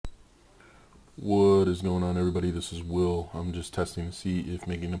What is going on, everybody? This is Will. I'm just testing to see if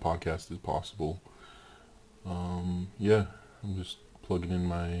making a podcast is possible. Yeah, I'm just plugging in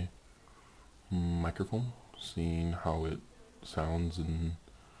my microphone, seeing how it sounds, and,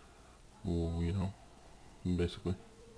 well, basically.